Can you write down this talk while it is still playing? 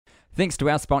Thanks to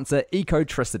our sponsor,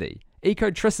 Ecotricity.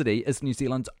 Ecotricity is New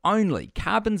Zealand's only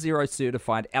carbon zero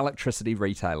certified electricity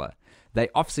retailer. They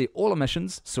offset all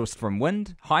emissions sourced from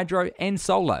wind, hydro and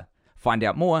solar. Find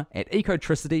out more at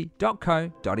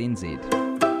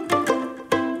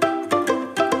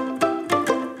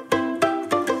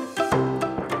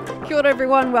ecotricity.co.nz. Kia ora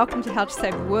everyone, welcome to How to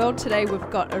Save the World. Today we've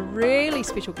got a really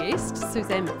special guest,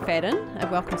 Suzanne McFadden.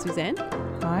 Welcome, Suzanne.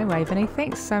 Hi Waveney,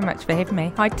 thanks so much for having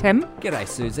me. Hi Tim. G'day,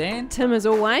 Suzanne. Tim as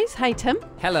always. Hey Tim.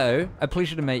 Hello, a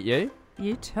pleasure to meet you.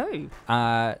 You too.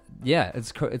 Yeah,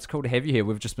 it's cool to have you here.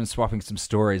 We've just been swapping some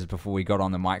stories before we got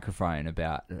on the microphone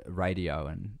about radio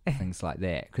and things like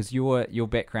that. Because your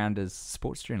background is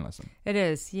sports journalism. It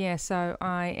is, yeah. So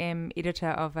I am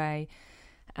editor of a,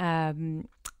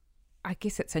 I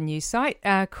guess it's a news site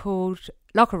called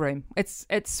Locker Room.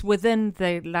 It's within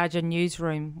the larger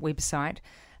newsroom website.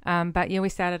 But yeah, we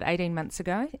started 18 months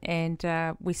ago, and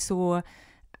we saw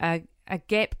a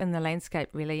gap in the landscape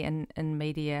really in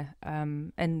media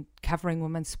in covering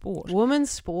women's sport. Women's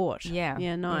sport. Yeah.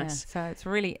 Yeah, nice. Yeah. So it's a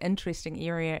really interesting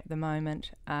area at the moment.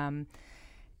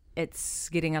 It's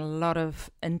getting a lot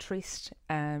of interest,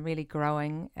 really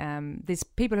growing. There's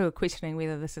people who are questioning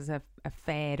whether this is a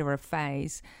fad or a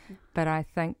phase, but I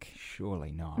think...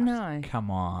 Surely not. No. Come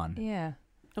on. Yeah.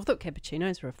 I thought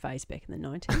cappuccinos were a phase back in the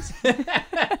 90s.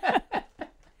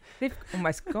 They've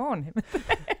almost gone.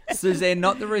 Suzanne,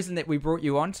 not the reason that we brought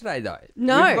you on today, though.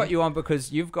 No. We've got you on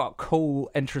because you've got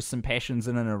cool interests and passions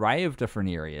in an array of different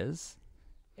areas.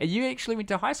 And you actually went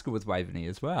to high school with Waveney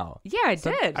as well. Yeah, I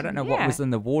did. I don't know what was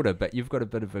in the water, but you've got a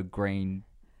bit of a green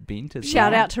bent as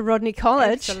Shout well. out to Rodney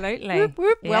College. Absolutely. Whoop,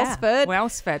 whoop, Yeah. Wellsford.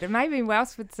 Wellsford. And maybe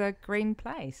Wellsford's a green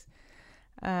place.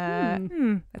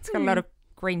 It's got a lot of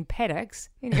green paddocks.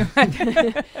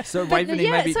 Anyway. So Waveney,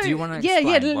 maybe do you want to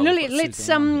explain? Let's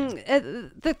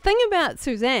the thing about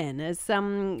Suzanne is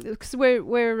because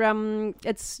we're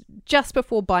it's just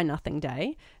before Buy Nothing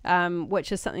Day,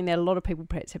 which is something that a lot of people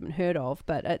perhaps haven't heard of,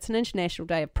 but it's an international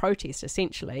day of protest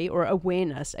essentially, or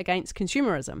awareness against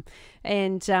consumerism,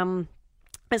 and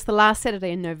it's the last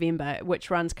Saturday in November, which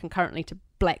runs concurrently to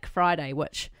Black Friday,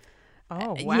 which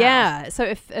Oh, wow. Yeah. So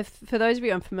if for those of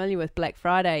you unfamiliar with Black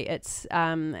Friday, it's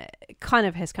kind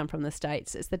of has come from the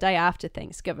States. It's the day after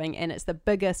Thanksgiving, and it's the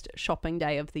biggest shopping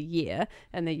day of the year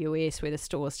in the US, where the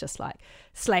stores just like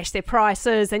slash their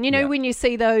prices. And you know, when you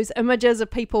see those images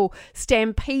of people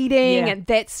stampeding, and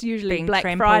that's usually being Black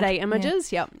trampled. Friday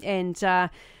images. Yep. And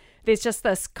there's just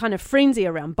this kind of frenzy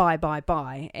around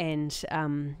buy. And,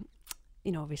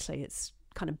 you know, obviously it's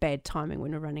kind of bad timing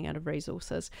when we're running out of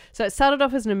resources. So it started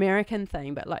off as an American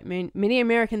thing, but like many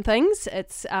American things,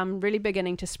 it's really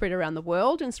beginning to spread around the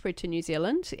world and spread to New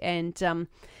Zealand. And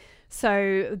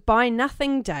so Buy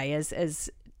Nothing Day is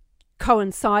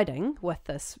coinciding with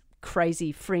this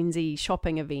crazy frenzy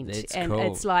shopping event. That's and cool.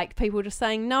 It's like people just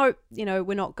saying, no, you know,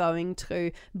 we're not going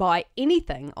to buy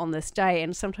anything on this day.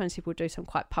 And sometimes people do some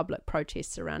quite public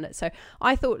protests around it. So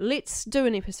I thought, let's do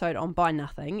an episode on Buy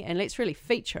Nothing and let's really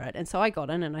feature it. And so I got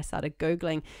in and I started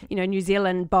Googling, you know, New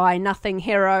Zealand Buy Nothing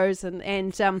heroes, and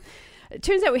it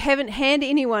turns out we haven't had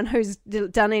anyone who's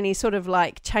done any sort of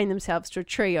like chain themselves to a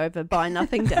tree over Buy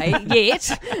Nothing Day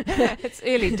yet. It's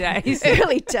early days.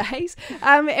 Early days.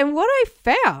 And what I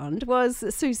found was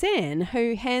Suzanne,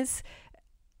 who has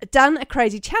done a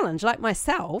crazy challenge like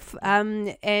myself,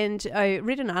 and I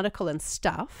read an article and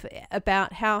stuff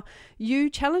about how you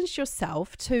challenged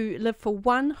yourself to live for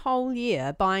one whole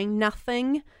year buying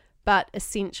nothing but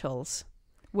essentials,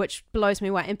 which blows me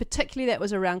away. And particularly that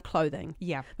was around clothing.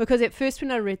 Yeah. Because at first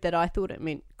when I read that, I thought it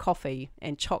meant coffee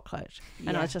and chocolate.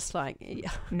 And I was just like,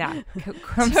 No, I'm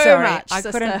Too sorry. much, I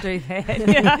sister. couldn't do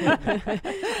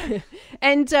that.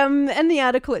 And in the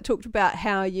article it talked about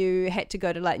how you had to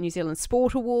go to like New Zealand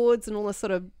Sport Awards and all this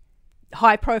sort of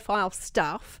high profile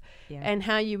stuff. Yeah. And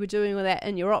how you were doing with that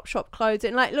in your op shop clothes.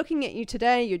 And like looking at you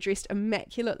today, you're dressed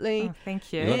immaculately. Oh,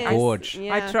 thank you. You look gorge.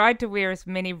 Yeah. I tried to wear as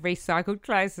many recycled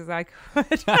clothes as I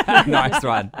could. Nice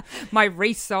one. My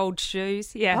resold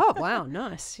shoes. Yeah. Oh, wow,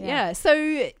 nice. Yeah. Yeah.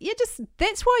 So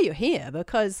that's why you're here,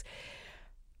 because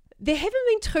there haven't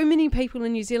been too many people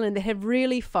in New Zealand that have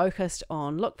really focused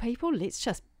on, look, people, let's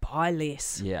just buy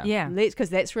less. Yeah. Yeah. Because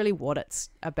that's really what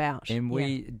it's about.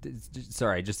 And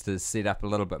sorry, just to set up a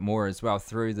little bit more as well,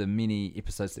 through the many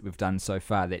episodes that we've done so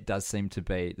far, that does seem to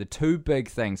be the two big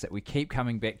things that we keep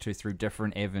coming back to through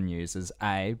different avenues is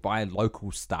A, buy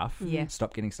local stuff. Yeah.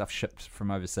 Stop getting stuff shipped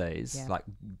from overseas, Yeah. like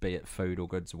be it food or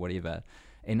goods or whatever.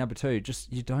 And number two,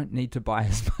 just you don't need to buy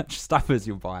as much stuff as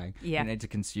you're buying. Yeah. You need to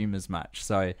consume as much.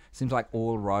 So it seems like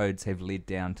all roads have led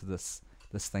down to this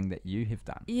this thing that you have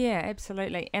done. Yeah,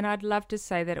 absolutely. And I'd love to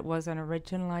say that it was an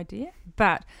original idea,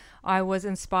 but I was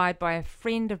inspired by a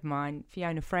friend of mine,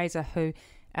 Fiona Fraser, who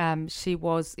she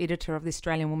was editor of the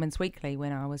Australian Women's Weekly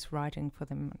when I was writing for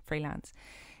them freelance.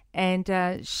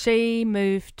 And she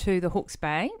moved to the Hawke's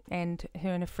Bay, and her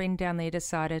and a friend down there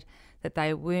decided that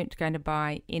they weren't going to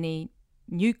buy any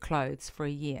new clothes for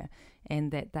a year,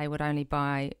 and that they would only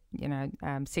buy,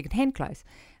 second-hand clothes.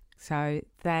 So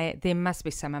there must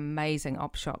be some amazing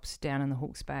op shops down in the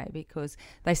Hawke's Bay, because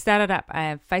they started up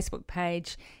a Facebook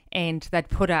page and they'd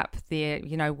put up their,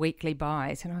 weekly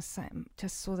buys. And I was saying,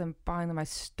 just saw them buying the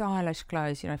most stylish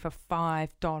clothes, for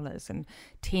 $5 and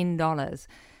 $10.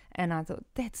 And I thought,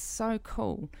 that's so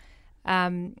cool.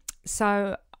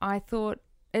 So I thought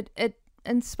it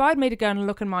inspired me to go and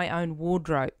look in my own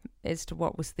wardrobe as to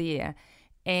what was there.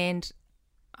 And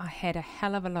I had a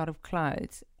hell of a lot of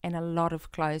clothes, and a lot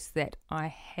of clothes that I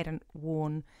hadn't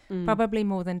worn probably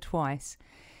more than twice.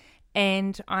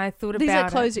 And I thought these about are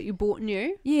clothes that you bought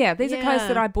new? Yeah, these are clothes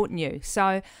that I bought new.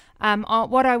 So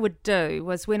what I would do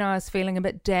was, when I was feeling a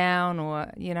bit down, or,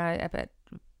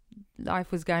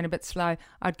 life was going a bit slow,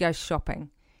 I'd go shopping.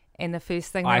 And the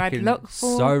first thing that I'd look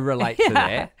for... so relate to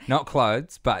that. Not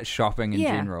clothes, but shopping in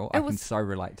general. I can so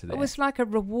relate to that. It was like a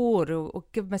reward, or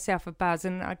give myself a buzz.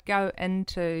 And I'd go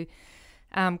into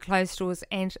clothes stores,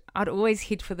 and I'd always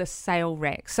head for the sale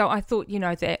rack. So I thought,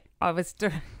 that I was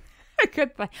doing a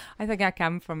good thing. I think I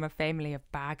come from a family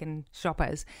of bargain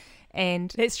shoppers.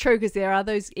 And it's true, because there are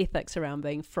those ethics around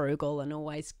being frugal and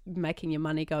always making your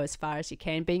money go as far as you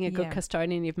can, being a good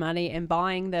custodian of money, and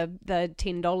buying the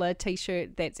 $10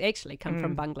 t-shirt that's actually come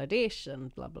from Bangladesh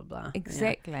and blah, blah, blah.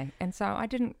 Exactly. Yeah. And so I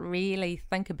didn't really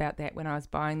think about that when I was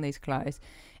buying these clothes.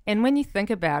 And when you think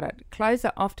about it, clothes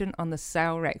are often on the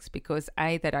sale racks because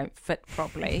A, they don't fit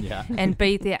properly, and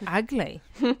B, they're ugly,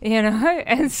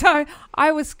 And so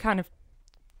I was kind of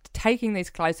taking these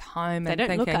clothes home and thinking...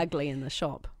 They don't look ugly in the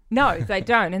shop. No, they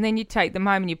don't. And then you take them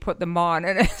home and you put them on,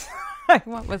 and it's like,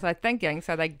 what was I thinking?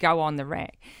 So they go on the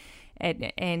rack,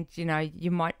 and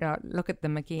you might not look at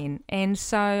them again. And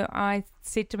so I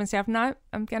said to myself, no,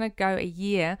 I'm going to go a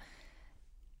year,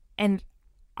 and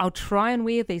I'll try and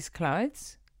wear these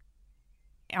clothes.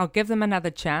 I'll give them another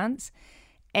chance,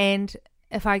 and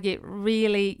if I get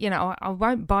really, I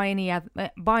won't buy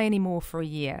any more for a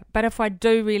year. But if I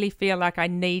do really feel like I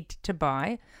need to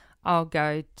buy, I'll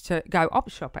go op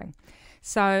shopping.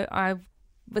 So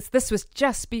this was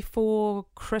just before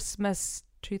Christmas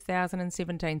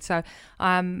 2017. So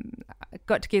I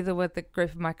got together with a group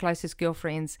of my closest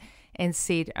girlfriends and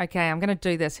said, okay, I'm going to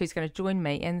do this. Who's going to join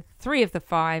me? And 3 of the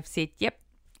 5 said, yep,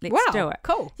 let's do it.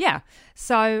 Cool. Yeah.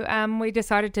 So we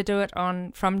decided to do it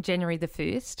from January the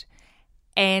 1st.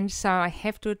 And so I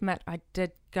have to admit, I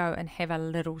did go and have a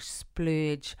little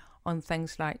splurge on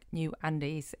things like new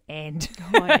undies and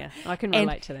I can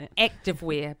relate to that.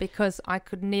 Activewear, because I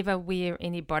could never wear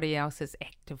anybody else's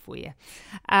activewear.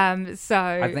 So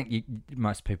I think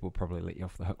most people probably let you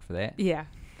off the hook for that. Yeah.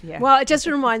 Yeah. Well, it just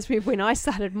reminds me of when I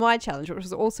started my challenge, which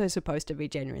was also supposed to be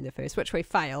January the 1st, which we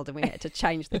failed, and we had to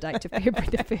change the date to February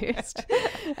the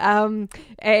 1st.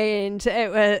 And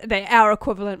our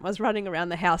equivalent was running around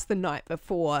the house the night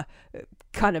before,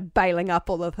 kind of bailing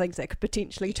up all the things that could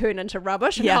potentially turn into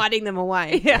rubbish and hiding them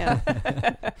away. Yeah.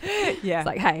 It's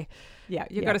like, hey. Yeah,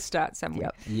 you've got to start somewhere.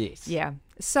 Yep. Yes. Yeah.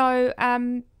 So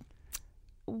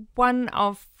one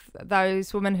of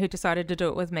those women who decided to do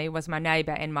it with me was my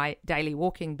neighbour and my daily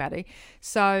walking buddy.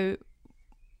 So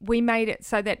we made it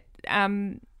so that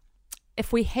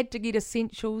if we had to get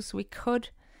essentials, we could.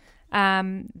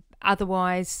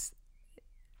 Otherwise...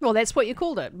 Well, that's what you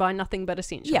called it, buy nothing but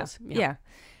essentials. Yeah.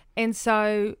 And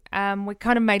so we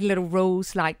kind of made little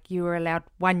rules, like you were allowed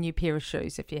 1 new pair of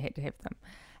shoes if you had to have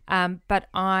them. But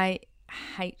I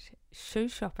hate shoe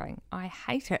shopping. I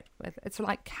hate it. It's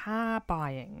like car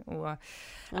buying. Or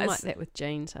I like that with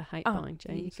jeans. I hate buying jeans.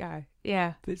 There you go.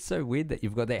 Yeah. It's so weird that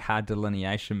you've got that hard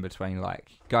delineation between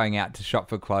like going out to shop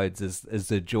for clothes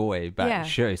is a joy, but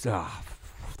shoes,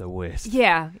 the worst.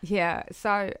 Yeah.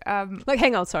 So,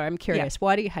 hang on, sorry, I'm curious.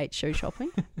 Why do you hate shoe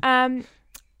shopping?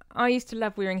 I used to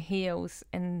love wearing heels,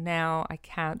 and now I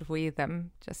can't wear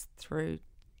them just through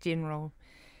general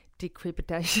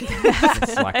decrepitation.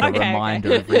 It's like a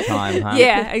reminder every time, huh?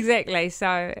 Yeah, exactly. So,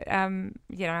 I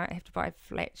have to buy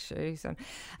flat shoes. And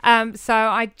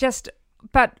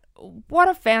but what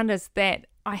I've found is that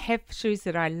I have shoes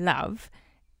that I love,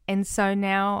 and so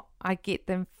now I get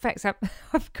them fixed up.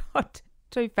 I've got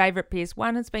 2 favourite pairs.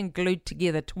 One has been glued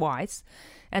together twice,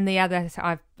 and the other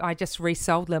I just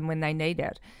resold them when they need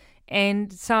it.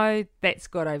 And so that's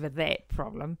got over that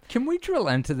problem. Can we drill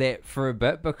into that for a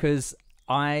bit? Because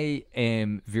I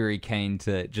am very keen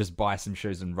to just buy some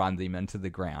shoes and run them into the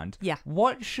ground. Yeah.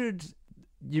 What should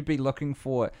you be looking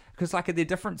for? Because like, are there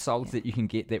different soles that you can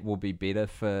get that will be better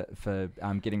for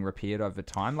getting repaired over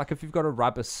time? Like if you've got a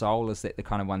rubber sole, is that the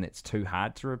kind of one that's too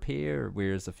hard to repair?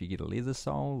 Whereas if you get a leather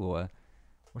sole, or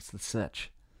what's the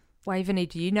sitch? Waveney,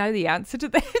 do you know the answer to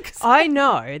that? 'Cause I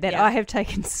know that Yeah. I have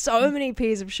taken so many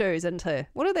pairs of shoes into,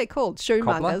 what are they called?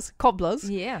 Shoemongers? Cobblers.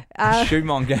 yeah.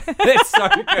 Shoemonger. That's so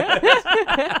good.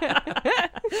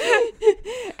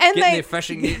 And Getting their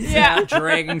fishing nets out,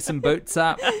 dragging some boots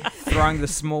up, throwing the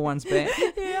small ones back.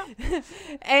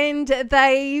 and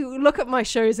they look at my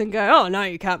shoes and go, "Oh no,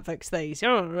 you can't fix these."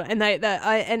 And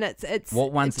it's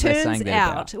What ones it are they turns saying that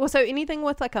out. about? Well, so anything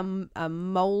with like a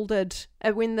molded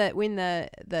when the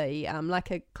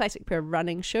like a classic pair of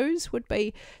running shoes would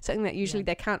be something that usually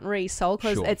they can't re-sole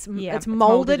because Sure. it's It's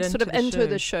molded moulded sort of into the into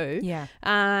the shoe.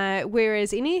 Yeah.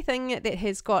 Whereas anything that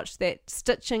has got that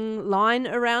stitching line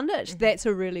around it, that's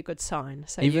a really good sign.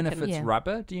 So Even you if can, it's Yeah.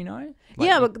 rubber, do you know?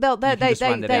 yeah, you- but they you can just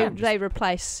run that out and they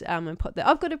replace and put that.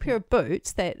 I've got a pair of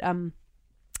boots that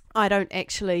I don't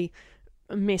actually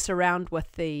mess around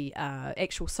with the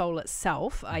actual sole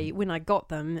itself. When I got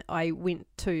them, I went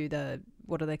to the,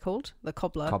 what are they called? The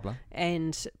cobbler.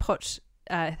 And put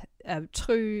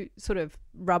two sort of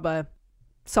rubber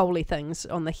soley things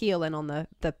on the heel and on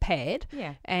the pad.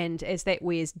 Yeah. And as that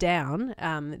wears down,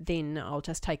 then I'll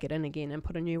just take it in again and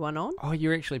put a new one on. Oh,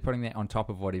 you're actually putting that on top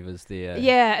of whatever's there.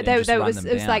 Yeah, and that just run was them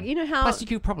it was down. like, you know how Plus, you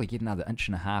could probably get another 1.5 inch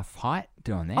height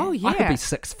doing that. Oh, I could yeah. be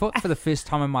 6 foot for the first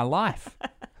time in my life.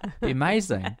 It'd be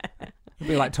amazing. It'd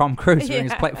be like Tom Cruise wearing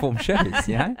his platform shoes,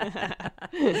 you know?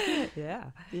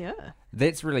 yeah.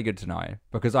 That's really good to know,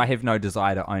 because I have no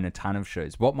desire to own a ton of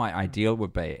shoes. What my ideal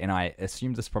would be, and I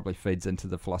assume this probably feeds into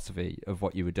the philosophy of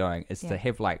what you were doing, is to Yeah.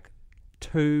 have like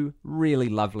 2 really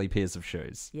lovely pairs of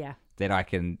shoes Yeah. that I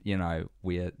can,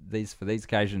 wear these for these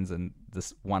occasions and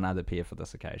this one other pair for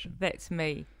this occasion. That's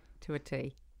me to a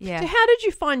T. So Yeah. how did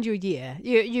you find your year?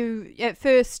 You at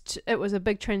first it was a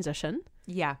big transition.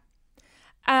 Yeah.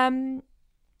 I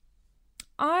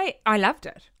loved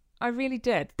it. I really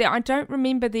did. I don't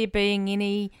remember there being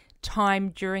any time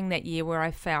during that year where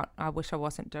I felt, I wish I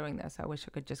wasn't doing this. I wish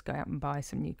I could just go out and buy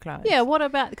some new clothes. Yeah, what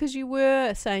about, because you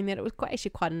were saying that it was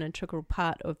actually quite an integral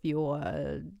part of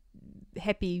your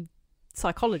happy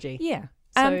psychology. Yeah.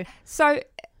 So- So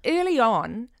early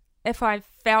on, if I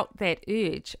felt that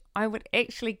urge, I would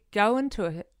actually go into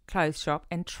a clothes shop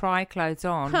and try clothes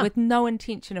on with no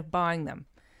intention of buying them,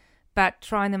 but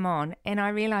trying them on. And I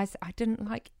realised I didn't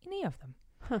like any of them.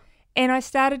 And I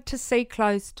started to see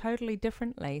clothes totally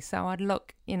differently. So I'd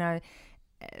look,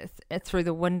 through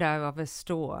the window of a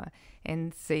store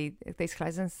and see these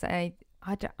clothes and say,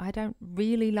 I don't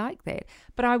really like that.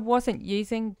 But I wasn't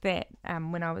using that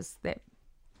that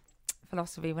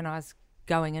philosophy when I was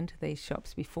going into these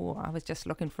shops before. I was just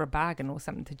looking for a bargain or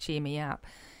something to cheer me up.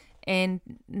 And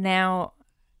now,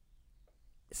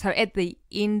 so at the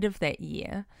end of that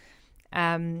year,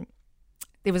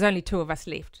 there was only 2 of us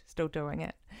left still doing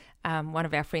it. One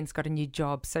of our friends got a new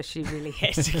job, so she really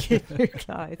had to get new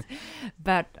clothes.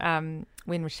 But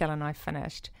when Rochelle and I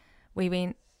finished, we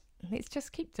went, let's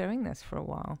just keep doing this for a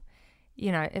while.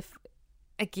 If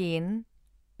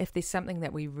there's something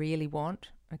that we really want,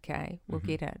 okay, we'll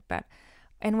get it.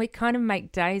 And we kind of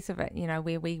make days of it,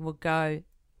 where we will go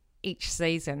each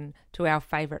season to our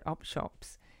favourite op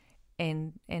shops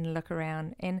and look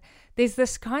around. And there's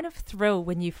this kind of thrill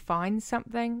when you find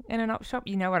something in an op shop.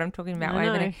 You know what I'm talking about, I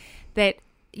know. Waveney?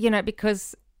 That,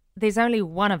 because there's only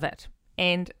one of it.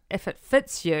 And if it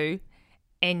fits you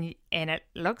and it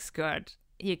looks good,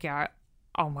 you go,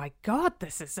 oh my God,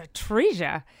 this is a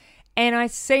treasure. And I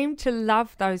seem to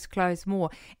love those clothes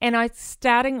more. And I'm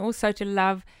starting also to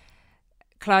love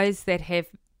clothes that have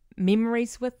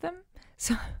memories with them.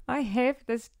 So I have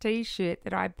this T-shirt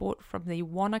that I bought from the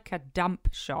Wanaka Dump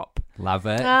Shop. Love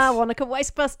it. Wanaka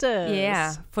Wastebusters.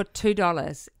 Yeah, for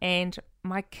 $2. And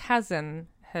my cousin,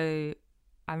 who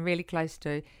I'm really close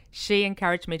to, she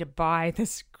encouraged me to buy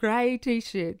this grey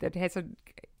T-shirt that hasn't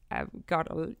got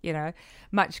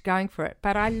much going for it,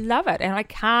 but I love it and I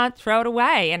can't throw it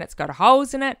away, and it's got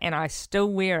holes in it and I still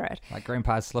wear it. Like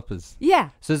Grandpa's slippers.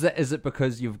 Yeah. So is it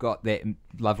because you've got that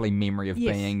lovely memory of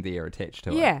Yes. being there attached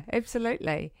to it? Yeah,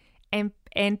 absolutely.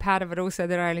 And part of it also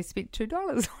that I only spent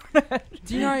 $2 on it.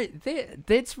 Do you know,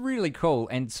 that's really cool,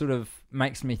 and sort of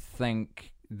makes me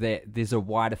think that there's a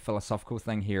wider philosophical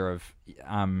thing here of,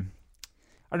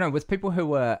 I don't know, with people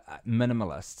who are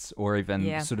minimalists or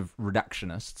even sort of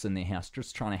reductionists in their house,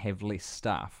 just trying to have less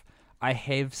stuff. I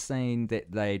have seen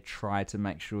that they try to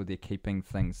make sure they're keeping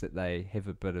things that they have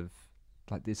a bit of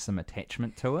like there's some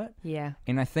attachment to it. Yeah.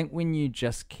 And I think when you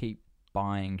just keep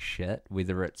buying shit,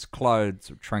 whether it's clothes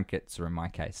or trinkets or in my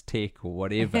case tech or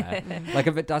whatever, like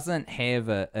if it doesn't have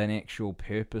an actual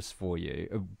purpose for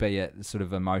you, be it sort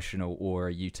of emotional or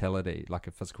a utility, like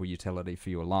a physical utility for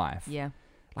your life, Yeah.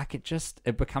 like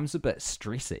it becomes a bit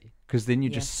stressy because then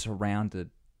you're Yeah. just surrounded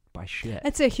by shit.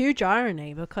 It's a huge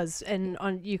irony because,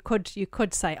 you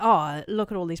could say, oh, look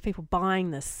at all these people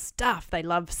buying this stuff. They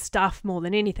love stuff more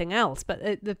than anything else. But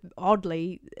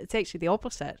oddly, it's actually the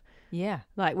opposite. Yeah.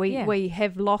 Like we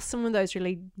have lost some of those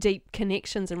really deep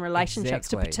connections and relationships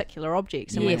to Exactly. particular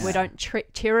objects, and Yes. we don't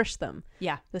cherish them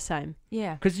Yeah. the same.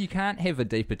 Yeah. Because you can't have a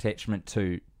deep attachment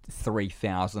to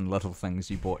 3,000 little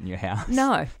things you bought in your house.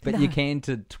 No. But no. you can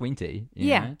to 20. You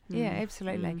Yeah. know? Yeah, Mm.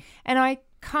 absolutely. Mm. And I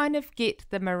kind of get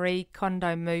the Marie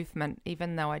Kondo movement,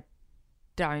 even though I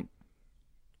don't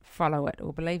follow it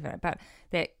or believe in it. But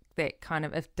that kind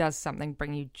of, if does something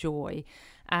bring you joy,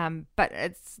 but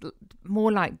it's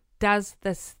more like, does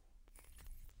this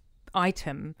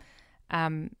item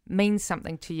mean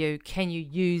something to you? Can you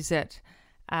use it?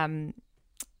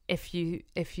 If you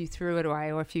threw it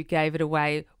away or if you gave it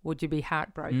away, would you be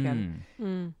heartbroken?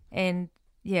 And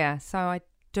yeah, so I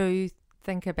do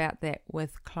think about that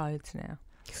with clothes now.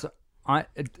 So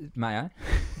may I?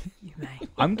 You may.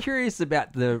 I'm curious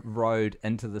about the road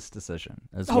into this decision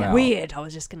as Oh, well. weird. I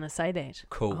was just going to say that.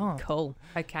 Cool. Oh, Cool.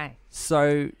 okay.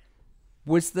 So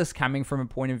was this coming from a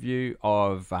point of view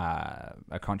of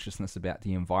a consciousness about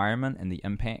the environment and the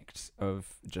impact of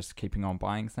just keeping on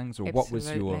buying things, or what was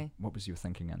Absolutely. your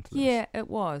thinking into this? Yeah, it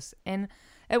was. And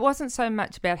it wasn't so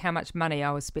much about how much money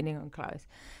I was spending on clothes,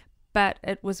 but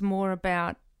it was more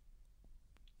about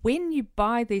when you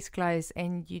buy these clothes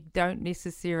and you don't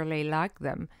necessarily like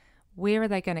them, where are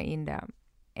they going to end up?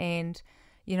 And,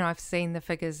 you know, I've seen the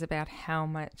figures about how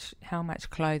much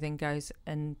clothing goes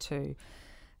into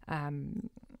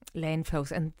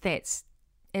landfills, and that's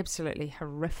absolutely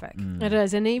horrific. It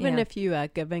is. And even Yeah. if you are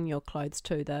giving your clothes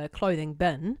to the clothing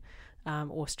bin,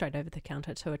 or straight over the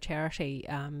counter to a charity,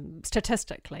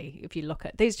 statistically, if you look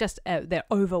at these, just they're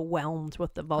overwhelmed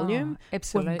with the volume. Oh,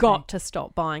 absolutely. We've got to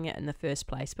stop buying it in the first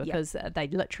place because they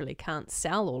literally can't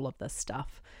sell all of this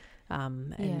stuff.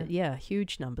 And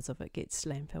huge numbers of it gets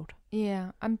landfilled.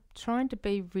 Yeah, I'm trying to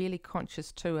be really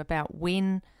conscious too about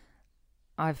when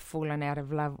I've fallen out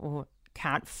of love or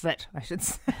can't fit, I should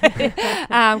say,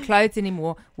 clothes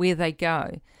anymore, where they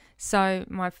go. So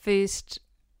my first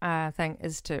thing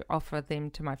is to offer them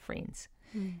to my friends.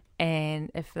 And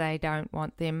if they don't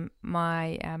want them,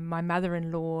 my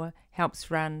mother-in-law helps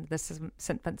run the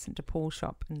St Vincent de Paul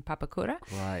shop in Papakura.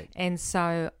 Right. And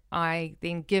so I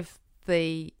then give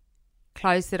the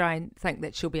clothes that I think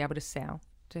that she'll be able to sell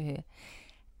to her.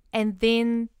 And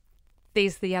then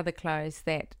there's the other clothes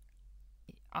that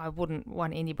I wouldn't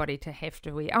want anybody to have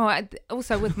to wear. Oh,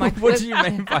 also with my... What do you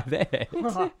mean by that?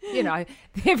 You know,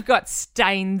 they've got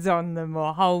stains on them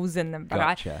or holes in them, but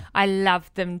Gotcha. I love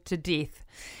them to death.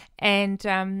 And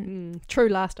True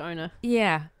last owner.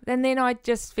 yeah, and then I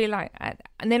just feel like,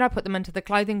 and then I put them into the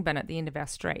clothing bin at the end of our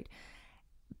street.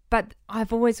 But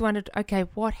I've always wondered, okay,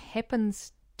 what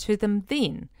happens to them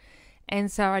then? And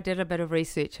so I did a bit of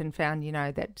research and found, you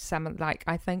know, that some, like,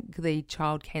 I think the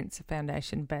Child Cancer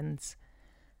Foundation bins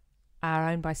are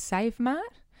owned by Save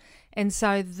Mart. And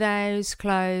so those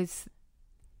clothes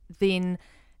then,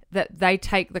 that they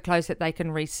take the clothes that they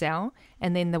can resell,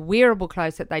 and then the wearable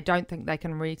clothes that they don't think they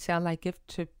can resell, they give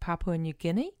to Papua New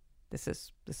Guinea. This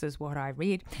is what I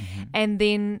read. And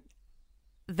then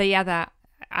the other,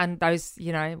 and those,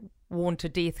 you know, worn to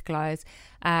death clothes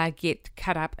get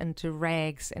cut up into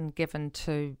rags and given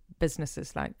to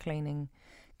businesses like cleaning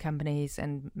companies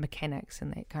and mechanics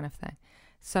and that kind of thing.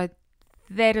 So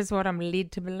that is what I'm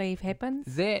led to believe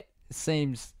happens. That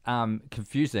seems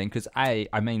confusing because I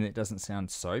mean, it doesn't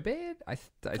sound so bad. I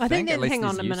think that, at least hang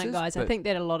on there's a minute, uses, guys. I but- think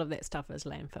that a lot of that stuff is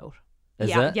landfilled. Is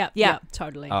yeah, it? yeah,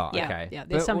 totally. Oh, yeah, okay. yeah.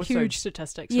 There's But some also- huge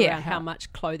statistics Yeah. around how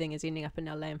much clothing is ending up in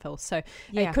our landfills. So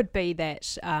Yeah. it could be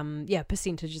that,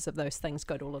 percentages of those things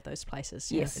go to all of those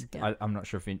places. Yes. Yeah. I'm not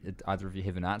sure if either of you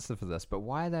have an answer for this, but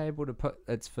why are they able to put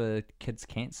it's for kids'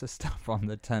 cancer stuff on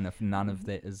the tin if none of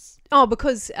that is? Oh,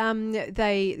 because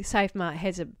Save Mart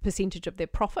has a percentage of their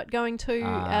profit going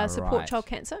to support right. child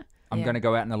cancer. I'm Yeah. going to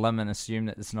go out on a limb and assume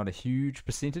that it's not a huge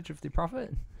percentage of their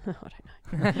profit. I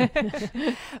don't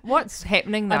know. What's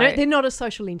happening though? They're not a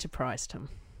social enterprise, Tim.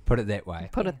 Put it that way.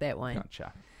 Put it that way.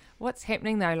 Gotcha. What's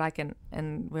happening though, like in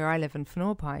where I live in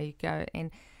Whenuapai, you go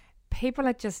and people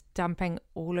are just dumping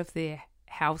all of their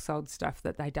household stuff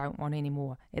that they don't want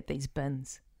anymore at these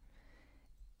bins.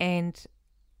 And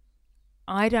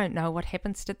I don't know what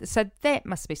happens to so that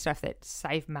must be stuff that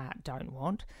Save Mart don't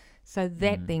want. So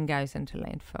that then goes into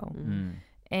landfill.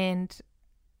 And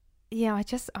yeah,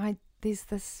 there's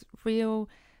this real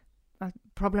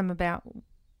problem about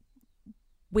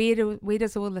where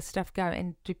does all this stuff go,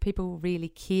 and do people really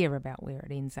care about where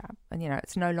it ends up? And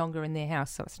it's no longer in their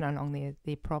house, so it's no longer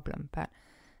their problem, but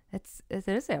it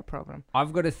is our problem.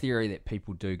 I've got a theory that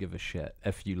people do give a shit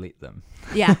if you let them.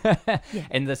 Yeah.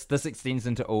 And this extends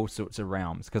into all sorts of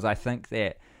realms, because I think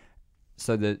that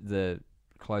the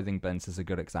clothing bins is a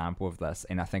good example of this,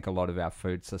 and I think a lot of our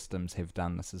food systems have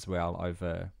done this as well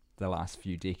over the last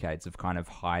few decades, of kind of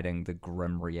hiding the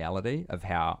grim reality of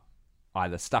how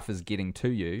either stuff is getting to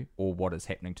you or what is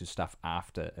happening to stuff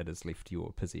after it has left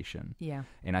your possession. Yeah.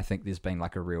 And I think there's been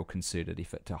like a real concerted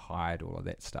effort to hide all of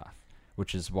that stuff,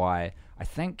 which is why I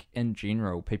think in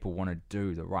general people want to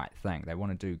do the right thing. They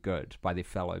want to do good by their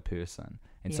fellow person.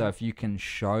 And so if you can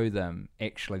show them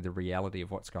actually the reality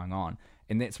of what's going on,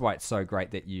 and that's why it's so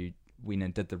great that you went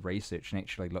and did the research and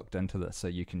actually looked into this, so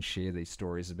you can share these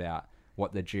stories about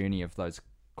what the journey of those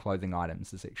clothing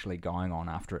items is actually going on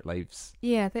after it leaves.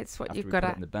 Yeah, that's what you've got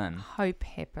to in the bin. hope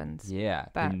happens. Yeah.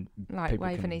 But like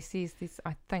Waveney says,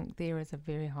 I think there is a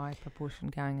very high proportion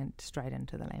going straight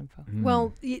into the landfill.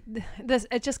 Well,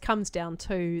 it just comes down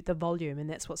to the volume, and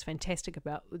that's what's fantastic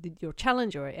about your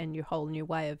challenge and your whole new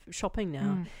way of shopping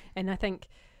now. And I think,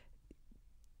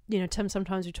 Tim,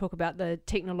 sometimes we talk about the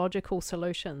technological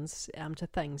solutions to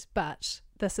things, but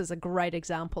this is a great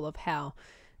example of how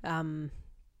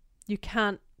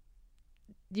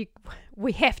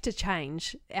we have to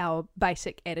change our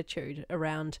basic attitude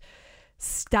around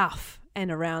stuff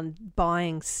and around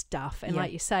buying stuff. And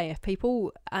like you say, if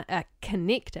people are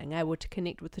able to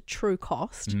connect with the true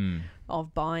cost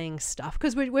of buying stuff,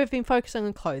 because we've been focusing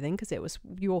on clothing because that was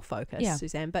your focus,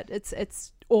 Suzanne, but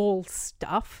it's all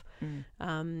stuff.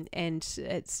 And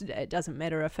it doesn't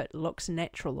matter if it looks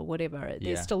natural or whatever.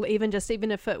 There's still, even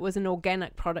if it was an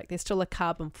organic product, there's still a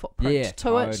carbon footprint to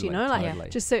totally, it.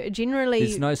 Like just so generally,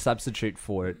 there's no substitute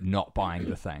for not buying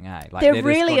the thing. Like there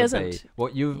really isn't.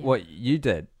 What you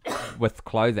did with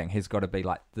clothing has got to be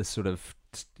like the sort of,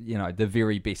 the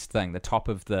very best thing, the top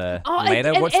of the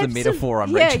ladder. What's the metaphor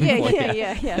I'm reaching for?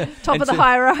 Yeah. Top of the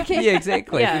hierarchy. Yeah,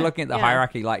 exactly. If you're looking at the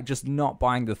hierarchy, like just not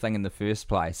buying the thing in the first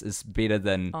place is better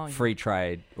than free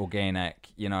trade, organic,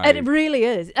 It really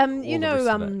is.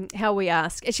 How we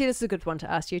ask, actually this is a good one to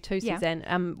ask you too,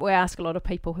 Suzanne. We ask a lot of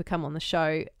people who come on the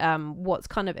show, what's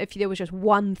kind of, if there was just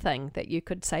one thing that you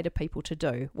could say to people to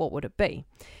do, what would it be?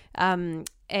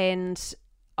 And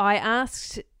I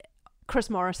asked Chris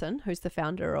Morrison, who's the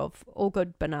founder of All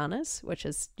Good Bananas, which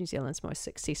is New Zealand's most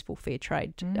successful fair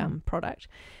trade product,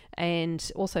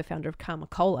 and also founder of Karma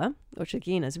Cola, which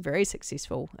again is very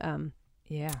successful.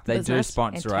 They business. do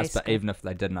sponsor us, but even if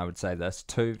they didn't, I would say this: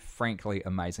 two frankly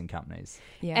amazing companies,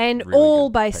 and really all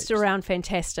based around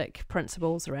fantastic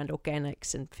principles around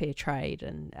organics and fair trade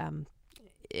and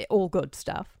all good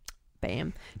stuff.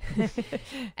 Bam.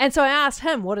 And so I asked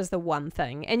him, what is the one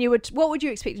thing? And what would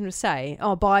you expect him to say?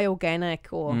 Oh, buy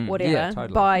organic or whatever. Yeah,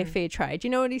 totally. Buy fair trade.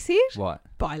 You know what he said? What?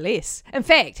 Buy less. In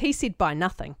fact, he said buy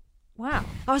nothing. Wow.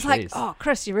 I was like, oh,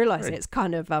 Chris, you realise it's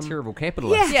kind of... terrible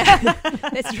capitalist. Yeah.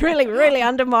 It's really, really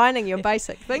undermining your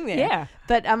basic thing there. Yeah.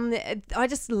 But I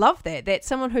just love that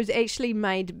someone who's actually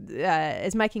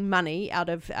is making money out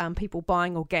of people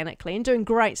buying organically and doing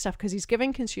great stuff, because he's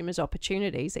giving consumers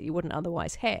opportunities that you wouldn't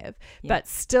otherwise have, but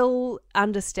still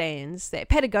understands that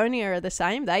Patagonia are the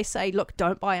same. They say, look,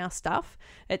 don't buy our stuff.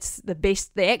 It's the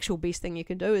actual best thing you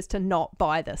can do is to not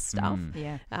buy this stuff.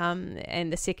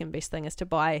 And the second best thing is to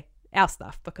buy our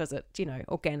stuff because it's,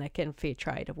 organic and fair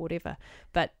trade or whatever.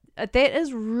 But that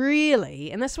is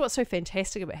really, and this is what's so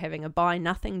fantastic about having a buy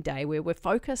nothing day, where we're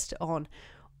focused on,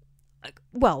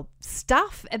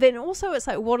 stuff. And then also it's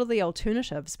like, what are the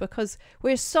alternatives? Because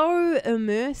we're so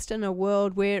immersed in a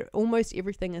world where almost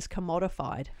everything is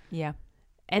commodified. Yeah.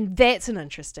 And that's an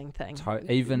interesting thing.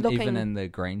 Even in the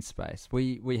green space.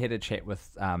 We had a chat with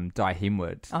Di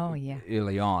Hemwood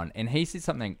early on, and he said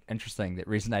something interesting that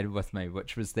resonated with me,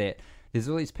 which was that there's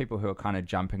all these people who are kind of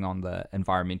jumping on the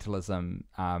environmentalism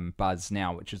buzz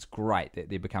now, which is great that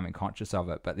they're becoming conscious of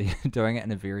it, but they're doing it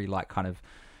in a very like kind of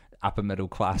upper middle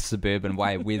class suburban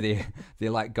way, where they're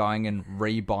like going and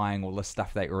rebuying all the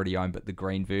stuff they already own, but the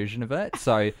green version of it.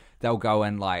 So they'll go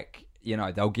and like,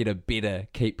 they'll get a better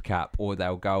Keep Cup, or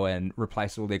they'll go and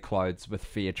replace all their clothes with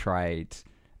fair trade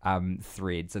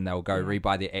threads, and they'll go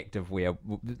rebuy their activewear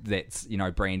that's,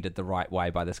 branded the right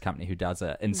way by this company who does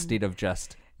it, instead of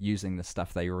just using the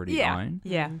stuff they already Yeah. own.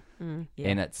 Yeah. Mm. Yeah.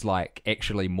 And it's like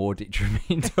actually more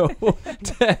detrimental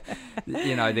to,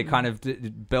 they're kind of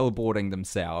billboarding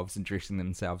themselves and dressing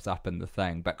themselves up in the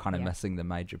thing, but kind of Yeah. missing the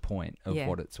major point of Yeah.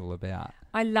 what it's all about.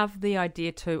 I love the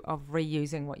idea too of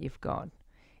reusing what you've got.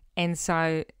 And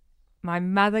so my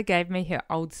mother gave me her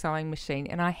old sewing machine,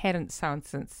 and I hadn't sewn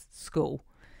since school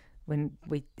when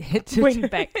we had to When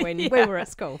we Yeah. were at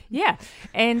school. Yeah.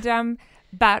 And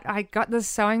but I got this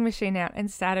sewing machine out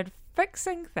and started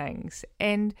fixing things,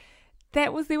 and there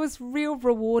was real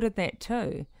reward in that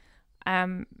too.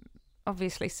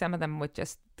 Obviously some of them were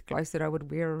just clothes that I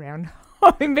would wear around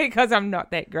home because I'm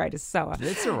not that great a sewer.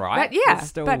 That's all right. But yeah, It's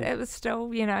still- but it was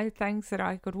still, things that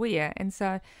I could wear. And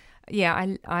so,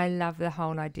 yeah, I love the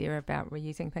whole idea about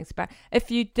reusing things. But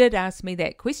if you did ask me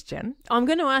that question, I'm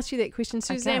going to ask you that question,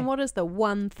 Suzanne. Okay. What is the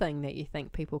one thing that you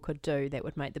think people could do that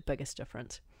would make the biggest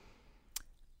difference?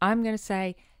 I'm going to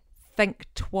say think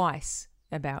twice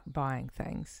about buying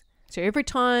things. So every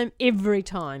time, Every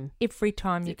time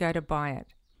you go to buy it,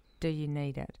 do you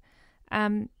need it?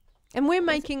 and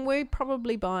we're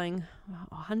probably buying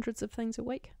hundreds of things a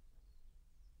week,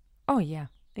 Oh, yeah.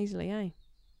 easily,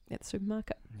 at the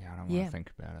supermarket. Yeah, I don't want Yeah. to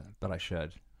think about it, but I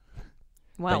should.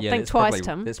 Well, But yeah, think that's twice, probably-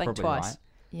 Tim. that's Think probably twice. right.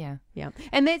 Yeah. Yeah,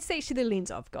 and that's actually the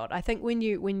lens I've got. I think when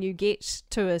you get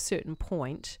to a certain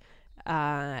point,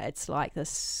 it's like this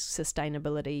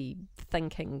sustainability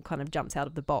thinking kind of jumps out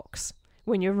of the box.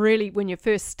 When you're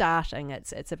first starting,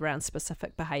 it's around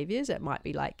specific behaviours. It might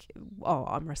be like, oh,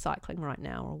 I'm recycling right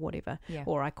now, or whatever, Yeah.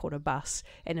 or I caught a bus,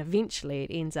 and eventually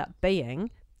it ends up being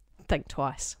think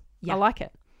twice. Yeah. I like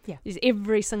it. Yeah. Is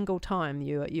every single time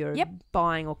you're Yep.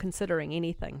 buying or considering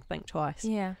anything, think twice.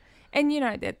 Yeah. And,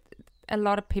 that a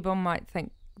lot of people might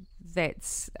think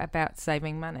that's about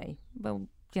saving money. Well,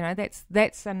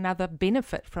 that's another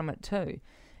benefit from it too,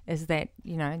 is that,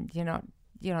 you're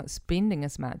not spending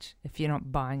as much if you're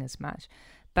not buying as much.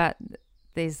 But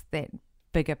there's that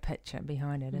bigger picture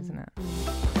behind it, isn't it?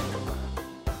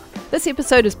 This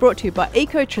episode is brought to you by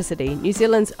Ecotricity, New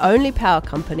Zealand's only power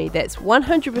company that's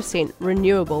 100%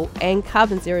 renewable and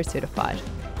carbon zero certified.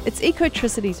 It's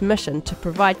Ecotricity's mission to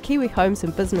provide Kiwi homes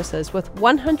and businesses with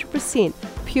 100%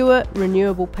 pure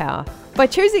renewable power. By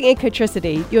choosing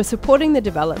Ecotricity, you're supporting the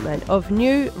development of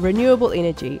new renewable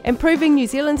energy and proving New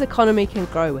Zealand's economy can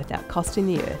grow without costing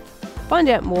the earth. Find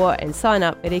out more and sign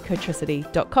up at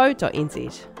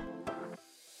ecotricity.co.nz.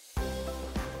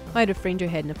 I had a friend who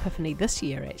had an epiphany this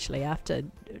year, actually, after,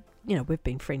 we've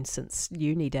been friends since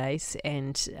uni days,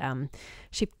 and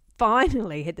she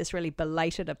finally had this really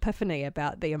belated epiphany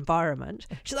about the environment.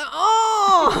 She's like,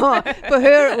 oh! For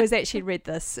her, it was that she'd read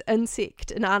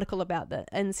an article about the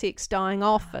insects dying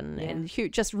off, and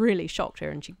just really shocked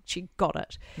her, and she got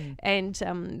it. And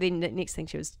then the next thing,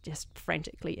 she was just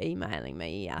frantically emailing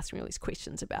me, asking me all these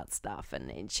questions about stuff.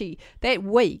 And she, that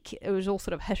week, it was all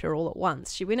sort of hit her all at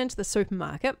once. She went into the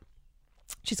supermarket.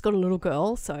 She's got a little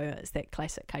girl, so it's that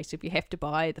classic case of you have to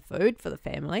buy the food for the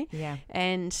family. Yeah.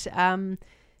 And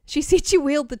she said she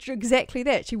wheeled exactly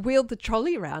that. She wheeled the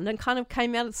trolley around and kind of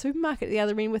came out of the supermarket at the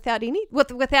other end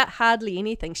without hardly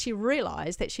anything. She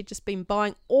realised that she'd just been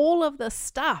buying all of the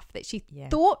stuff that she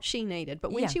thought she needed.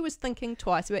 But when she was thinking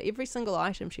twice about every single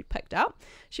item she'd picked up,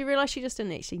 she realised she just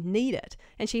didn't actually need it.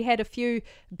 And she had a few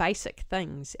basic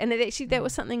things. And that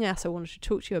was something else I wanted to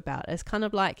talk to you about. It's kind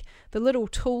of like the little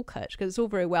toolkit, because it's all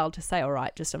very well to say, all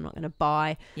right, just I'm not going to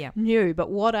buy new. But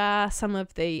what are some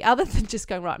of the, other than just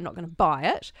going, right, I'm not going to buy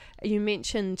it. You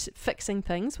mentioned fixing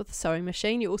things with the sewing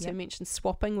machine. You also mentioned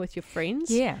swapping with your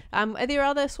friends. Yeah. Are there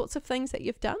other sorts of things that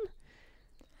you've done?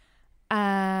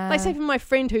 Like Like say for my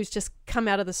friend who's just come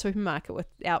out of the supermarket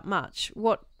without much,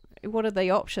 what are the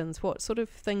options? What sort of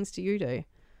things do you do?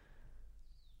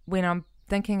 when I'm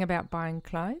thinking about buying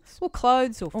clothes. Well,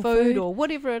 clothes or Or food food. or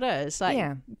whatever it is.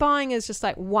 Like buying is just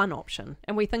like one option,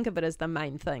 and we think of it as the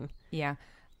main thing. Yeah.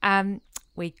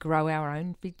 We grow our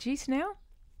own veggies now.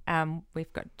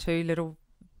 We've got 2 little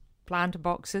planter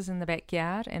boxes in the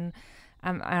backyard, and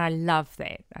I love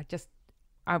that.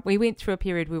 We went through a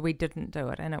period where we didn't do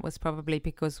it, and it was probably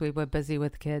because we were busy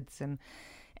with kids and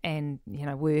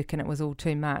work, and it was all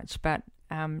too much. But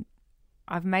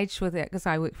I've made sure that, because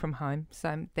I work from home,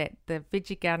 so that the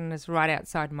veggie garden is right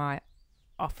outside my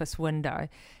office window,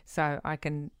 so I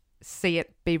can see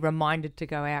it, be reminded to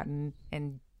go out and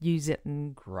use it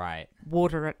and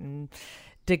water it and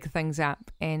dig things up.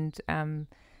 And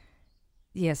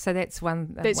so that's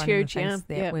one. That's one huge. Of the things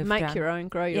that we've make done. your own,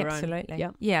 grow your Absolutely.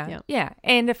 own. Yeah.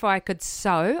 And if I could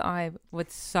sew, I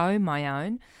would sew my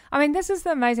own. I mean, this is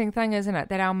the amazing thing, isn't it?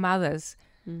 That our mothers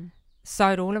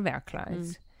sewed all of our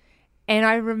clothes. And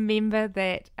I remember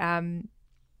that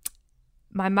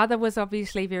my mother was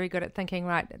obviously very good at thinking,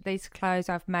 right, these clothes,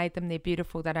 I've made them, they're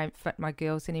beautiful, they don't fit my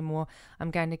girls anymore,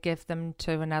 I'm going to give them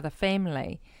to another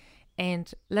family.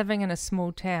 And living in a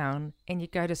small town, and you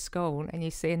go to school and you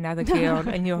see another girl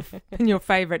in your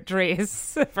favourite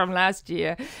dress from last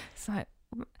year, it's like,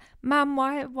 Mum,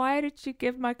 why did you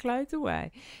give my clothes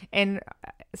away? And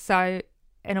so,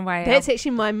 in a way, that's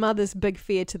actually my mother's big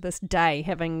fear to this day,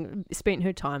 having spent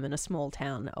her time in a small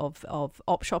town of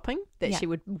op shopping, that she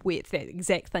would wear, that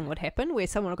exact thing would happen, where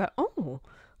someone would go, oh,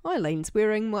 Eileen's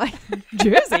wearing my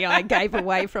jersey I gave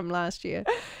away from last year.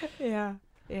 Yeah.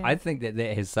 I think that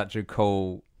has such a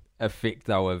cool effect,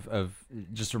 though, of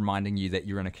just reminding you that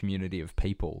you're in a community of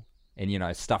people. And, you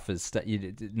know, stuff is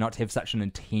not to have such an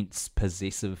intense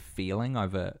possessive feeling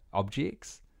over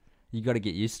objects. You got to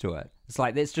get used to it. It's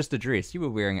like, that's just a dress. You were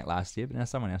wearing it last year, but now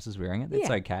someone else is wearing it. That's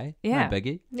okay. Yeah. No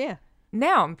biggie. Yeah.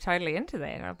 Now I'm totally into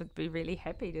that. I would be really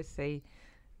happy to see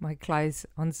my clothes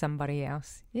on somebody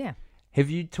else. Yeah. Have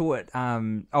you taught,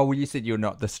 you said you're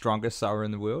not the strongest sewer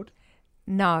in the world.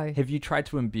 No. Have you tried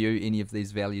to imbue any of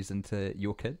these values into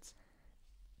your kids?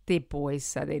 They're boys,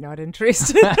 so they're not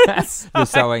interested. The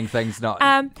sewing thing's not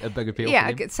a big appeal for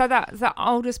them? Yeah, so the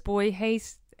oldest boy,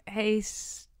 he's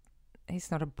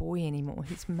not a boy anymore.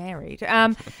 He's married.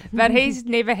 But he's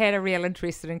never had a real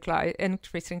interest in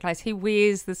clothes. He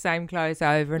wears the same clothes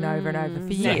over and over and over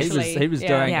for years.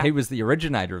 He was the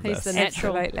originator of He's this. the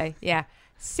natural. Absolutely, yeah.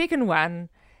 Second one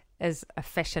is a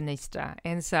fashionista,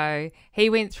 and so he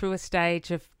went through a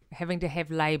stage of having to have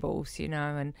labels, you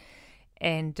know,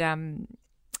 and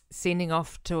sending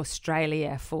off to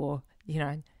Australia for, you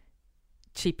know,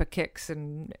 cheaper kicks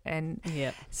and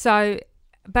so.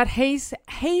 But he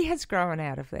has grown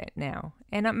out of that now,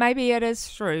 and maybe it is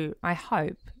through, I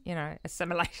hope, you know,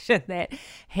 assimilation, that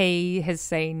he has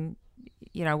seen,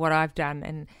 you know, what I've done,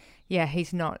 and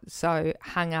he's not so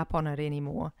hung up on it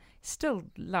anymore. Still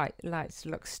likes to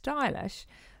look stylish,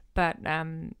 but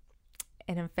and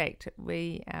in fact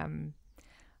we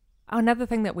another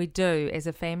thing that we do as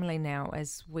a family now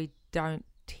is we don't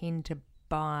tend to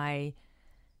buy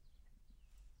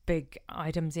big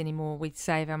items anymore. We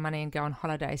save our money and go on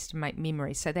holidays to make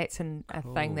memories. So that's a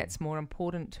thing that's more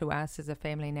important to us as a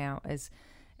family now, is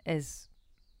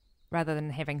rather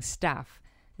than having stuff,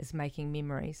 is making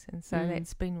memories. And so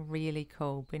that's been really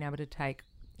cool, being able to take,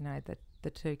 you know, the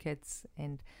two kids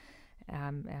and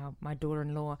my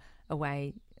daughter-in-law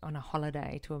away on a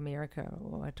holiday to America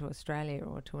or to Australia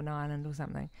or to an island or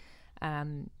something.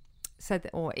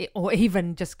 Or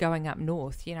even just going up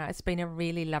north, you know, it's been a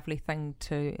really lovely thing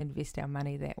to invest our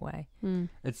money that way.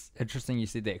 It's interesting you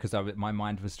said that, because my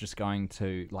mind was just going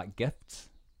to like gifts,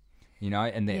 you know,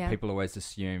 and that people always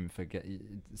assume for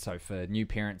new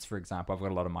parents, for example, I've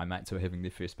got a lot of my mates who are having their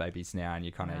first babies now, and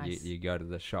you kind of you go to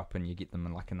the shop and you get them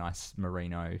in like a nice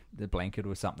merino blanket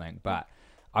or something. But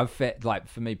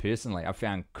for me personally, I've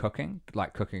found cooking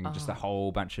just a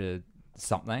whole bunch of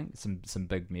something, some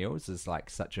big meals is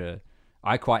like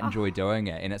I quite enjoy doing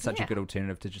it, and it's such a good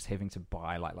alternative to just having to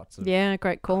buy like lots of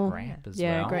great call. crap as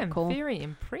Yeah, well. great I'm call. very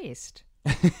impressed.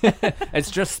 It's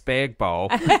just spag bowl,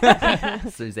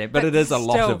 Suzanne, but it is a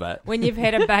lot of it. When you've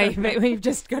had a baby, when you've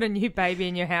just got a new baby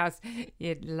in your house,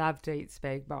 you'd love to eat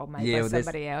spag bowl made by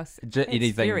somebody else.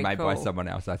 Anything made by cool. someone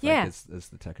else, I think, is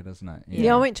the ticket, isn't it?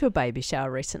 Yeah, I went to a baby shower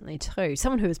recently too.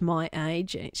 Someone who was my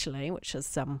age, actually, which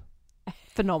is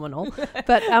phenomenal.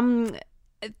 But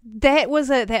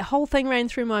that whole thing ran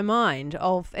through my mind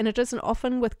and it isn't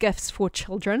often with gifts for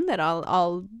children that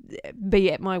I'll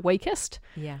be at my weakest.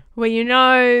 Yeah. Where you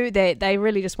know that they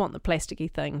really just want the plasticky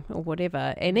thing or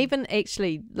whatever. And even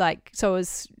actually, so I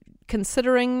was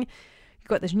considering, you've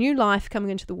got this new life coming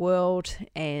into the world,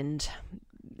 and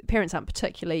parents aren't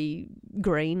particularly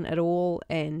green at all,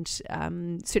 and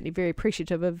certainly very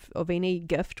appreciative of any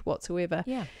gift whatsoever.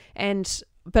 Yeah.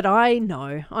 But I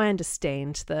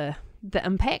understand the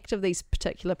impact of these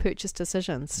particular purchase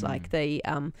decisions, like the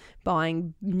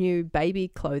buying new baby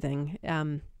clothing,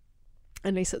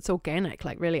 unless it's organic,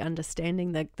 like really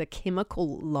understanding the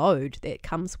chemical load that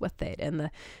comes with that, and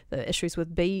the issues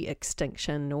with bee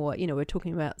extinction, or, you know, we're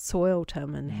talking about soil,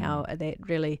 Tim, and how that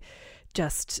really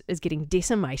just is getting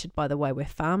decimated by the way we're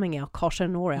farming our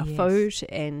cotton or our food,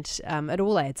 and it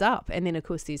all adds up. And then of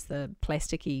course there's the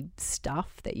plasticky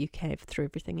stuff that you have through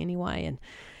everything anyway,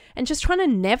 and just trying to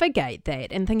navigate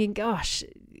that and thinking, gosh,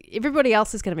 everybody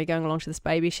else is going to be going along to this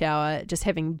baby shower just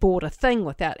having bought a thing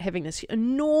without having this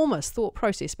enormous thought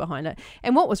process behind it.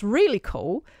 And what was really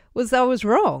cool was I was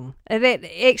wrong. That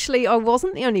actually I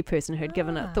wasn't the only person who'd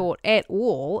given it thought at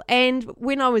all. And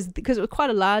when because it was quite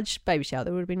a large baby shower,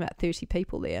 there would have been about 30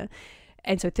 people there.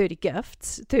 And so 30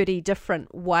 gifts, 30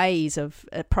 different ways of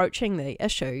approaching the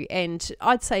issue. And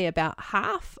I'd say about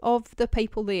half of the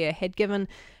people there had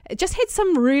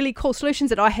some really cool solutions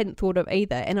that I hadn't thought of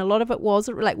either. And a lot of it was,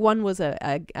 like, one was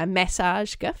a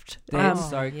massage gift.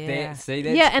 That's that's And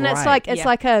great.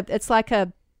 it's like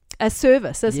a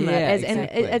service, isn't Yeah, it? And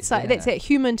exactly. it's like that's that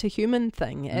human to human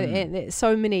thing. And there's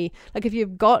so many, like, if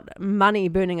you've got money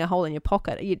burning a hole in your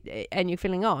pocket and you're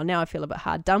feeling, oh, now I feel a bit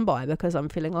hard done by because I'm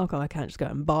feeling like, oh, I can't just go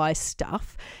and buy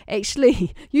stuff.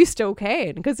 Actually, you still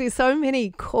can, because there's so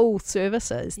many cool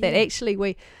services that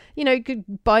actually you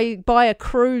could buy a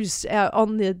cruise out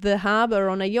on the harbour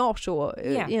on a yacht, or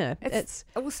it's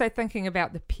also thinking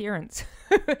about the parents,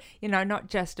 not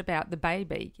just about the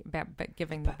baby, but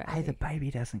giving the baby. Hey, the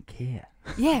baby doesn't care.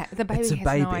 Yeah, the baby It's a has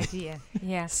baby. no idea.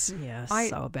 Yeah,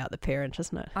 so about the parent,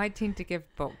 isn't it? I tend to give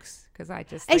books because I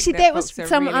just Actually, think that was books are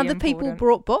some really other people important.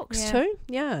 brought books Yeah. too.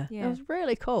 Yeah, Yeah. it was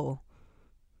really cool.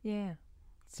 Yeah.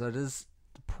 So it is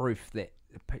proof that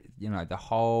the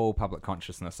whole public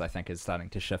consciousness, I think, is starting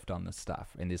to shift on this stuff,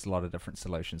 and there's a lot of different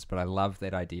solutions. But I love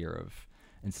that idea of,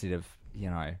 instead of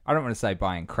I don't want to say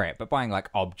buying crap, but buying like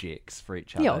objects for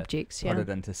each other. Yeah, objects. Put Yeah, it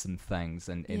into some things,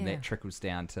 and Yeah. that trickles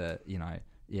down to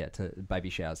to baby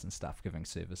showers and stuff, giving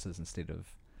services instead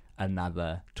of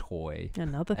another toy.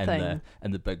 another and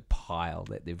thing. the big pile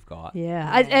that they've got.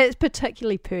 Yeah, it's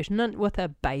particularly pertinent with a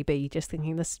baby. Just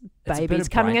thinking, this It's a bit baby's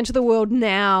of coming brain- into the world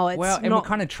now. It's Well, and not we're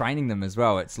kind of training them as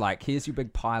well. It's like, here's your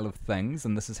big pile of things,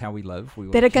 and this is how we live. We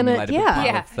will That are gonna- accumulate a big yeah. pile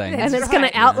Yeah, of things. and that's it's going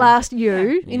right. to outlast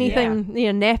you. Yeah. Anything,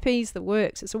 nappies, the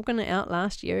works. It's all going to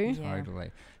outlast you. Yeah.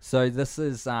 Totally. So this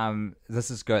is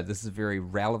good. This is a very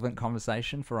relevant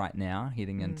conversation for right now,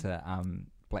 heading into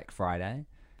Black Friday.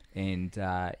 And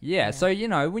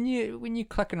so when you're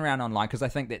clicking around online, because I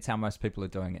think that's how most people are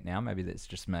doing it now. Maybe that's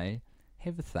just me.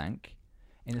 Have a think,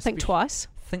 and Think twice.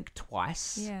 Think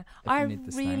twice. Yeah, if I you need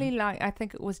this really thing. like. I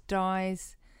think it was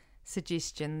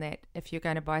suggestion that if you're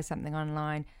going to buy something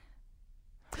online,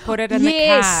 put it in the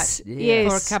cart Yeah. for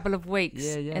a Yes. couple of weeks,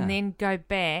 Yeah, yeah. and then go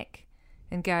back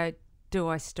and go, do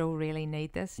I still really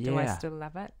need this? Do I Yeah. still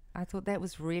love it? I thought that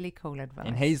was really cool advice.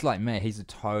 And he's like me. He's a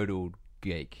total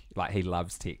geek. Like, he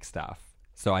loves tech stuff.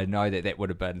 So I know that would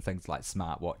have been things like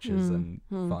smartwatches and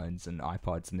phones and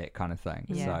iPods and that kind of thing.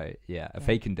 Yeah. So if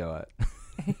he can do it,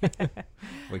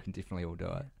 we can definitely all do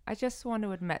it. I just want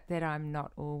to admit that I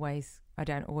don't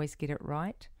always get it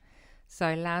right.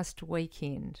 So last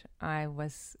weekend I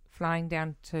was flying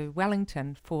down to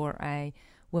Wellington for a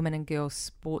Women and Girls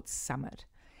Sports Summit,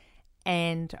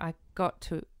 and I got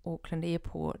to Auckland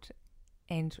Airport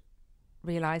and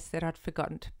realised that I'd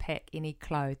forgotten to pack any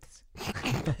clothes,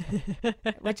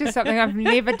 which is something I've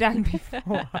never done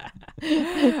before.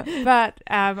 But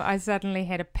I suddenly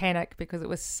had a panic because it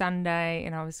was Sunday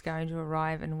and I was going to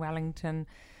arrive in Wellington,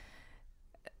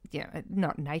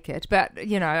 not naked, but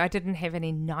I didn't have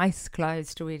any nice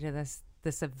clothes to wear to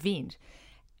this event.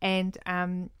 And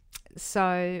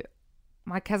so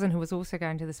my cousin, who was also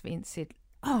going to this event, said,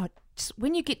 oh, just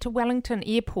when you get to Wellington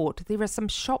Airport, there are some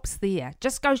shops there.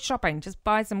 Just go shopping, just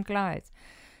buy some clothes.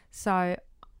 So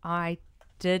I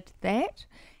did that,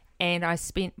 and I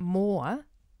spent more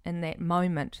in that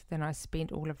moment than I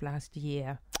spent all of last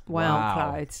year Wow. on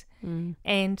clothes.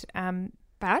 And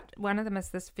but one of them is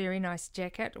this very nice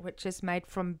jacket, which is made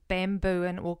from bamboo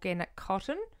and organic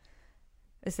cotton.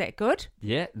 Is that good?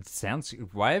 Yeah, it sounds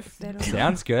Wave. that all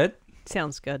Sounds good.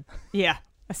 Sounds good. Yeah.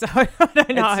 So I don't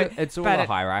know. It's all but a it-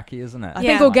 hierarchy, isn't it? I Yeah.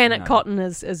 think Like, organic cotton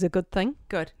is a good thing.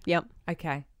 Good. Yep.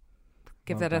 Okay.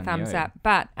 Give Well that a done, thumbs you. up.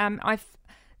 But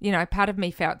part of me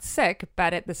felt sick,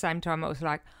 but at the same time it was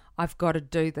like, I've got to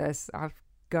do this. I've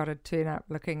got to turn up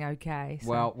looking okay. So.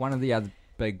 Well, one of the other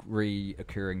big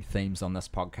reoccurring themes on this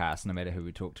podcast, no matter who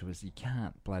we talk to, is you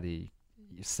can't bloody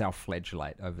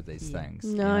self-flagellate over these things.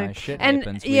 No. Shit And,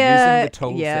 happens. We're yeah, using the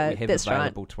tools yeah, that we have that's right.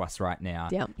 available to us right now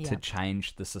Yep. Yeah. to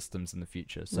change the systems in the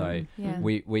future. So Yeah.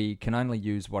 we can only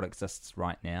use what exists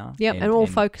right now. Yep. And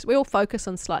we all focus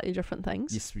on slightly different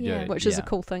things, Yes, we Yeah. do. which is a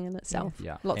cool thing in itself.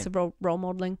 Yeah. Lots and, of role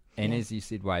modelling. And Yeah. as you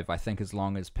said, Wave, I think as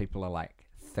long as people are like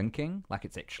thinking, like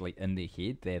it's actually in their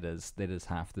head, that is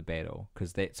half the battle,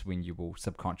 because that's when you will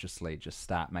subconsciously just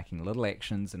start making little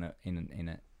actions, and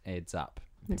it adds up.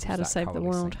 It's People how to start save the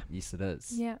coalescing. world. Yes, it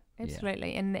is. Yeah,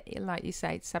 absolutely. And like you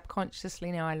say,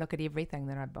 subconsciously now I look at everything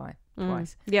that I buy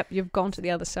twice. Yep. You've gone to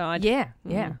the other side. Yeah,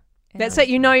 yeah. Mm. That's it.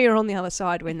 You know you're on the other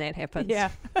side when that happens.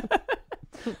 Yeah.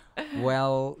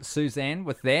 Well, Suzanne,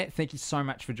 with that, thank you so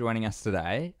much for joining us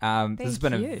today. This has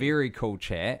been Thank a you. very cool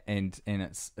chat, and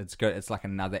it's good. It's like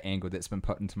another angle that's been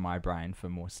put into my brain for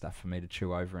more stuff for me to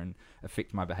chew over and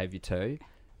affect my behaviour too.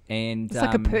 And It's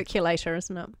like a percolator,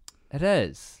 isn't it? It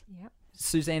is. Yep.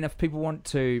 Suzanne, if people want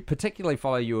to particularly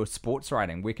follow your sports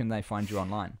writing, where can they find you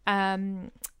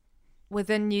online?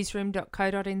 Within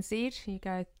newsroom.co.nz, you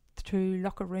go to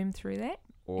Locker Room through that.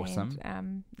 Awesome.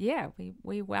 And,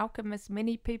 we welcome as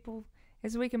many people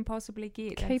as we can possibly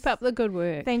get. Keep up the good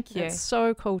work. Thank you. It's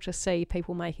so cool to see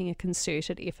people making a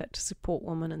concerted effort to support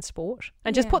women in sport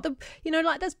and just put the,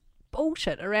 like this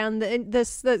bullshit around the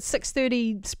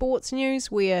 6:30 sports news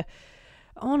where,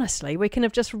 honestly, we can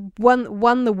have just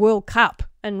won the World Cup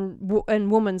in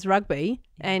women's rugby,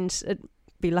 and it'd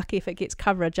be lucky if it gets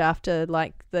coverage after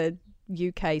like the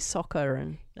UK soccer,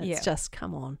 and it's just,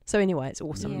 come on. So anyway, it's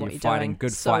awesome what you're fighting doing.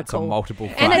 good So fights cool. on multiple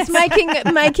fronts. And it's making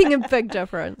a big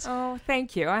difference. Oh,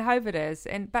 thank you. I hope it is.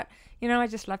 But I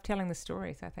just love telling the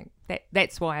stories. I think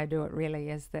that's why I do it, really,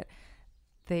 is that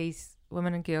these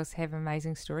women and girls have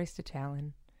amazing stories to tell,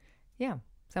 and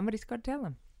somebody's got to tell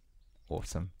them.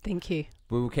 Awesome. Thank you.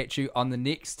 We will catch you on the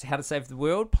next How to Save the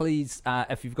World. Please,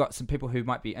 if you've got some people who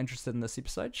might be interested in this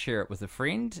episode, share it with a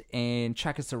friend and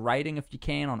chuck us a rating if you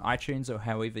can on iTunes or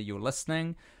however you're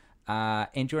listening.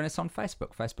 And join us on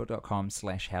Facebook,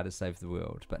 facebook.com/How to Save the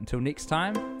World. But until next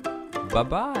time,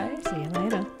 bye-bye. See you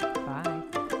later. Bye.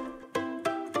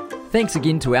 Thanks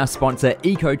again to our sponsor,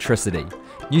 Ecotricity,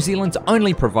 New Zealand's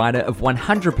only provider of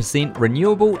 100%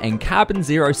 renewable and carbon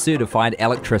zero certified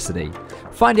electricity.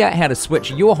 Find out how to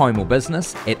switch your home or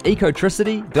business at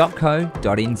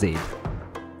ecotricity.co.nz.